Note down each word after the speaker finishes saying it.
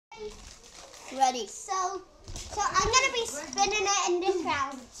Ready. So I'm gonna be spinning it in this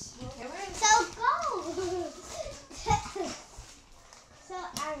round. So go. So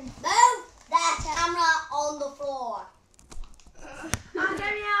Aaron, Move that camera on the floor. Oh,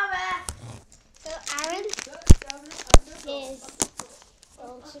 get me out of there. so Aaron is going to be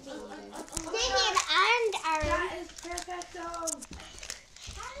digging, and Aaron That is perfect. are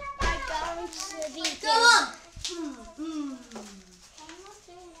going to be Go doing. on.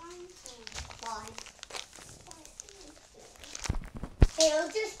 Why? It'll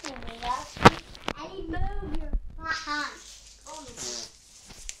just be me, actually. I need to move your flat hand.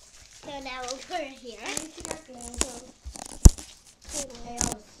 So now we'll put it here.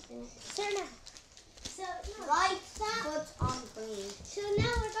 So now, Right foot on green. so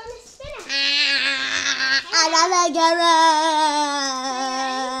now we're gonna spin it. Another camera.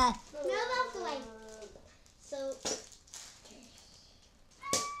 Move out the way. So,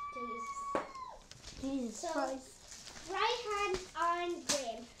 Jesus So- Christ. right hand on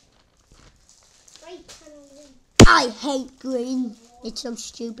green. Right hand on green. I hate green. It's so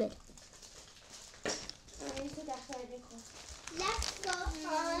stupid. Left foot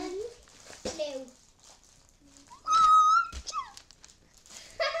on blue.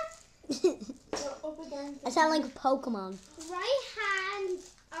 I sound like a Pokemon. Right hand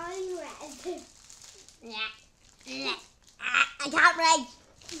on red. I can't read.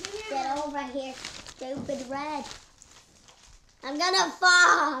 Get over here, stupid red. I'm gonna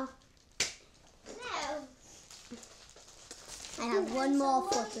fall. No. I have one more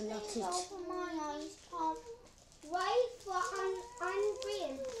foot and that's it. Right foot on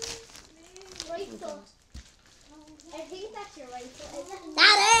green. Right foot. I think that's your right foot, isn't it?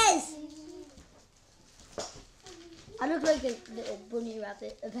 That is! I look like a little bunny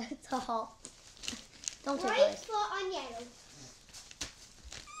rabbit about to hop. Don't take Right it. foot on yellow.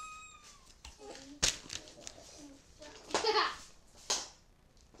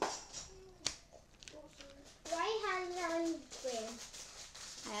 Right hand on green.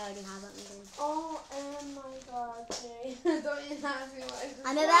 I already have it. Oh my god, Jay. Don't even ask me what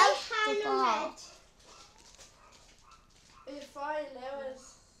I'm Right about hand to on fall. red. it's fine, Lewis.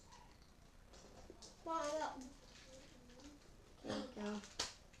 One up. There you go.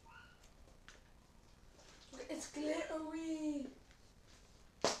 It's glittery.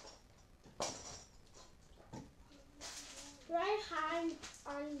 Right hand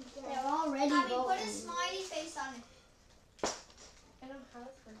on They're red. already voting. smiley face on it. I don't have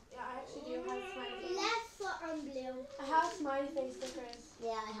a smiley. Yeah, I actually do have a smiley face. Left foot on blue. I have smiley face stickers.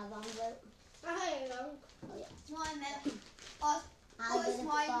 Yeah, I have on vote. I don't Smiley face. Oh, I'm put a gonna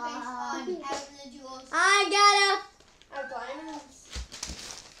smiley face fall. on Evelyn Jules. I gotta. I have diamonds.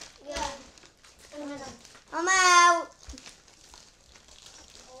 Yeah. And then I'm out.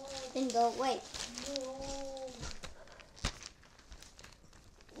 Didn't go. Wait.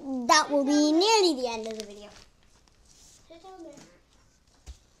 That will be nearly the end of the video. Sit down there.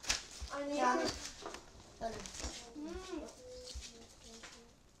 I need Yeah. to.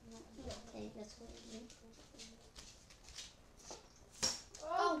 Okay, let's wait.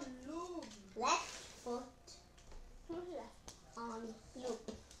 Oh, look. Left foot on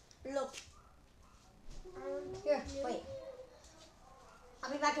loop. Loop. Here, wait.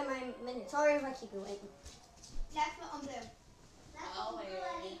 I'll be back in a minute. Sorry if I keep you waiting. Left foot on blue. Left foot on blue,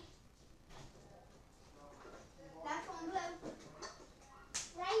 Ellie. Left foot on blue.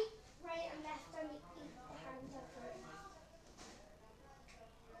 Right and left on the hands up first.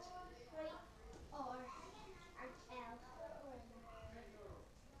 Right or L.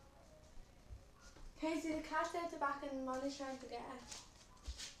 Casey, the cat's out the back and Molly's trying to get it.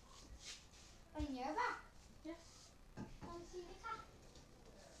 On your back. Yes. Don't see the cat.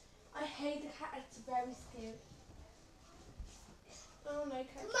 I hate the cat. It's very scary. Oh no, cat.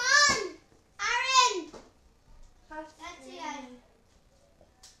 Come on! Aaron! Cat's That's scary. it.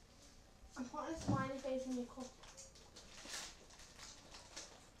 I'm putting a smiley face in your cup.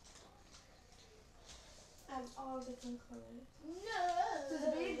 All different colours. No! There's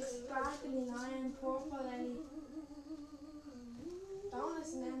a big sparkly lion, purple Ellie. Don't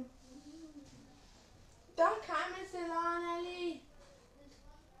listen in. That camera's still on, Ellie.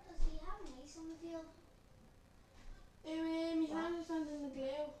 Does he have an ace on the field? My hand is under the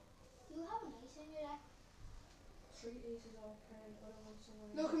glue. You have an ace in your deck. 3 aces all paired, but I want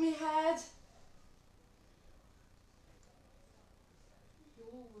someone. Look at me head. You're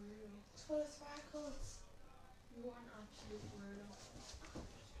a weirdo. It's full of sparkles. You're an absolute weirdo.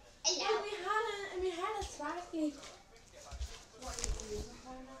 Look, my hand is sparkly. What are you using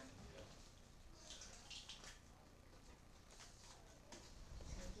for now?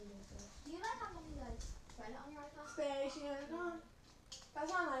 You like a Try it on your iPad. Station.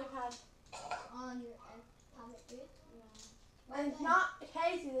 That's on iPad. On your tablet, do it. And it's not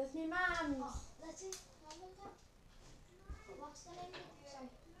Casey, that's my mum's. Let's see. What's the name? Sorry.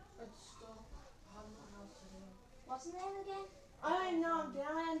 It's stuff. I have nothing else to do. What's the name again? I don't know,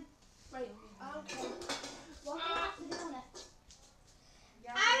 Dan. Right, okay. What do you have to do on it?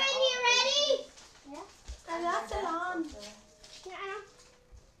 Yeah, Aaron, you ready? And that's it on. Yeah.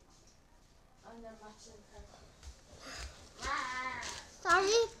 And then that's it.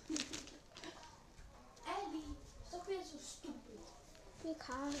 Sorry? Ellie, stop being so stupid. You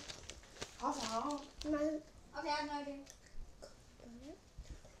can't. Okay, I have no idea.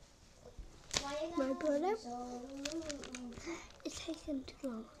 Why is My that brother? so... It's taking too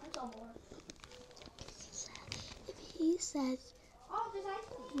long. I'm so bored. If he says Oh, there's ice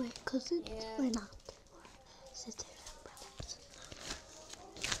cream. we're cousins, Yeah. we're not. Sisters and brothers.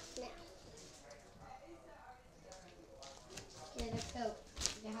 Yeah, let's go.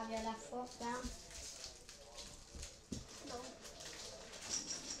 You have your left foot down.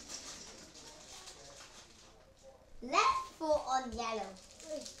 Left foot on yellow.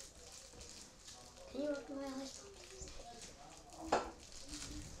 Can you open my eyes?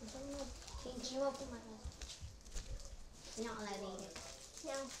 Can you open my eyes? You're not allowed to eat it.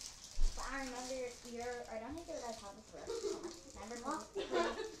 No. But I remember I don't think you're allowed to have it for Remember What?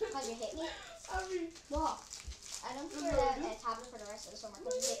 because you hit me? What? I don't think you're allowed a tablet for the rest of the summer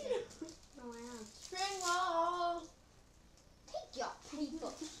because you hit me. No, I am. Spring roll. Take your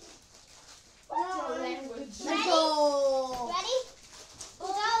people. No, language. Ready? Go. Ready? We'll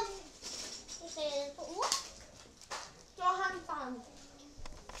go. This is what? Draw hand fan.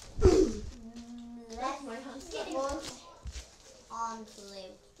 Left My hand. foot on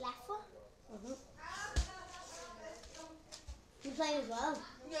blue. Left foot? You playing as well?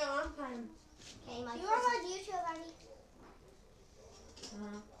 Yeah, I'm playing. Okay, my You are on YouTube, Annie.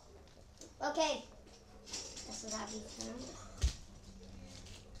 Okay. This is Abby's turn.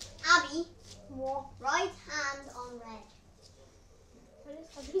 Abby, What? right hand on red. What is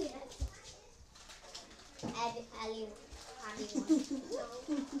happening? Ellie, Abby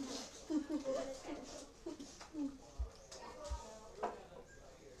one.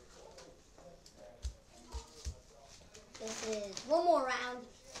 This is one more round,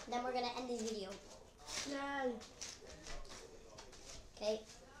 then we're gonna end this video. No. Okay,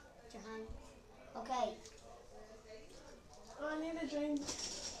 put your hand. Okay, I need a drink.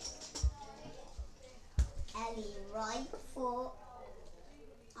 Ellie, right foot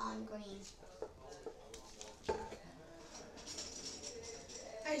on green.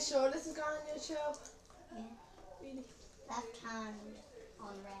 Are you sure this is going on YouTube? Yeah. Really? Left hand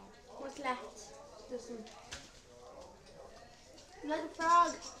on red. What's left? This one. Like a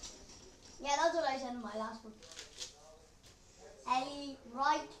frog. Yeah, that's what I said in my last one. Ellie,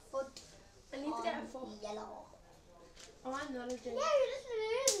 right foot I need to get a full. on yellow. I want another drink. Yeah, you're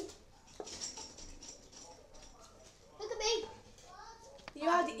listening. Look at me. You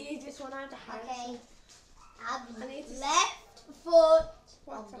had the easiest one out of the house. Okay. I Abby, need to- left foot on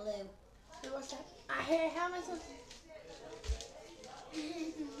What's that? blue. What's that? I hear how am I supposed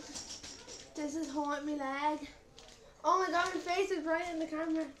This is haunting my leg. Oh my god, my face is right in the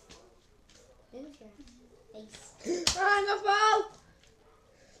camera. Move your face. I'm gonna fall.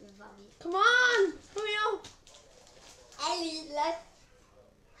 Abby. Come on. Hurry up. Ellie, left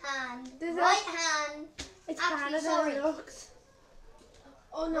hand, This is- right hand, It's Actually, Canada sorry. looks.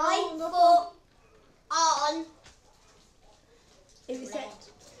 Oh no. right I'm gonna foot fall. on If you say,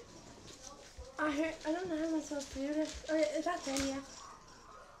 red. I don't know how I'm supposed to do this. Oh, is that there? Yeah.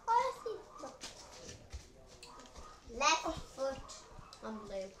 Left foot on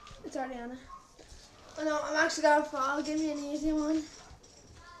blue. It's already on it. Oh no, I'm actually gonna fall. Give me an easy one.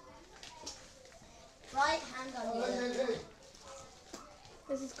 Right hand on yellow.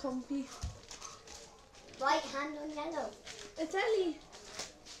 This is comfy. Right hand on yellow. It's Ellie.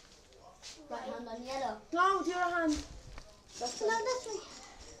 Right hand on yellow. No, with your hand. No, this way.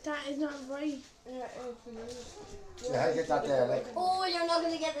 That is not right. Yeah, how you get that there? Like, Oh, you're not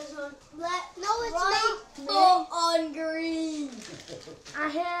gonna get this one. No, it's right not. Foot on green. I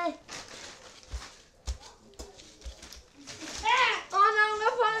hear. Oh no, I'm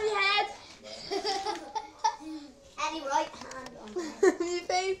gonna fall on Any right hand on red. your head. Your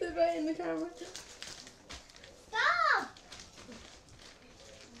face is right in the camera. Stop!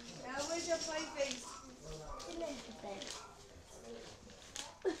 Now where's your play face?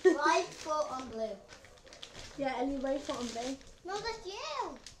 Right foot on blue. Yeah, Ellie, right foot on blue. No, that's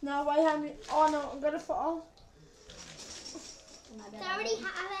you. No, right hand. Oh no, I'm gonna fall. I already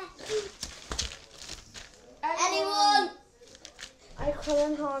have it.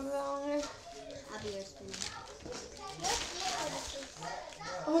 couldn't hold it longer. I'll be your spoon.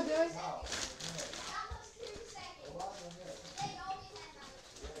 Oh, there's.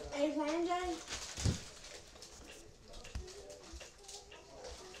 Are you playing, Jay?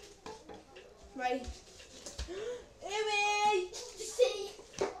 Right. Ewy!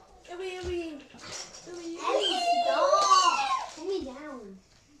 Ewy, Ewy. Ellie, stop! Put me down.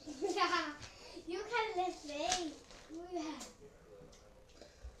 You can lift me.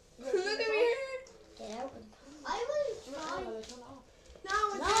 Look at me. Get out. I will try. No, it's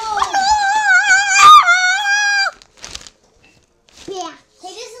No! Yeah.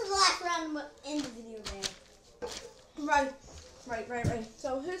 Hey, this is the last round in the video there. Right. So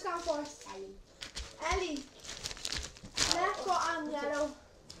who's going first? Ellie. Ellie. Left foot on yellow.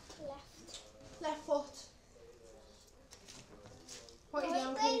 Left foot. What are you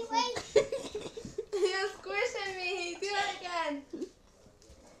doing? Wait. You're squishing me. Do it again.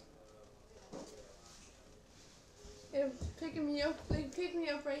 You're picking me up. Like, pick me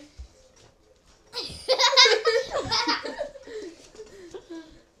up, right?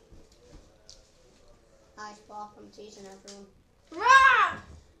 Nice ball from teasing everyone. Rah!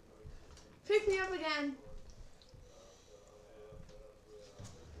 Pick me up again.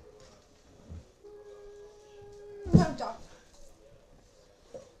 No, stop.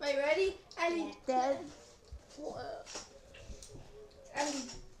 Right, ready? Ellie. Dead. Ellie.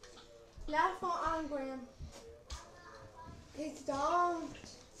 Left foot on Graham. It's down.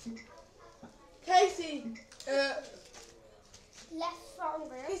 Casey. Left from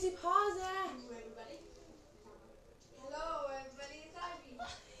where? Casey, pause there. Everybody. Hello, everybody.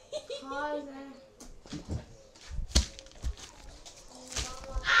 It's Ivy. Pause there.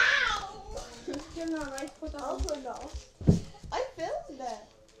 Ow! Give me a right foot on. Also no. I filmed it.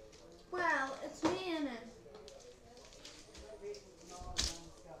 Well, it's me in it.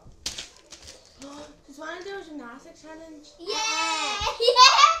 Just want to do a gymnastics challenge? Yeah!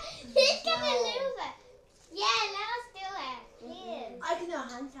 He's gonna lose it. Yeah, let us do it. Please. I can do a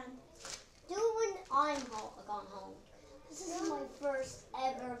handstand. Do when I'm gone home. This is my first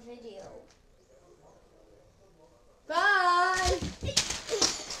ever video. Bye!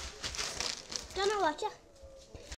 Gonna watch it.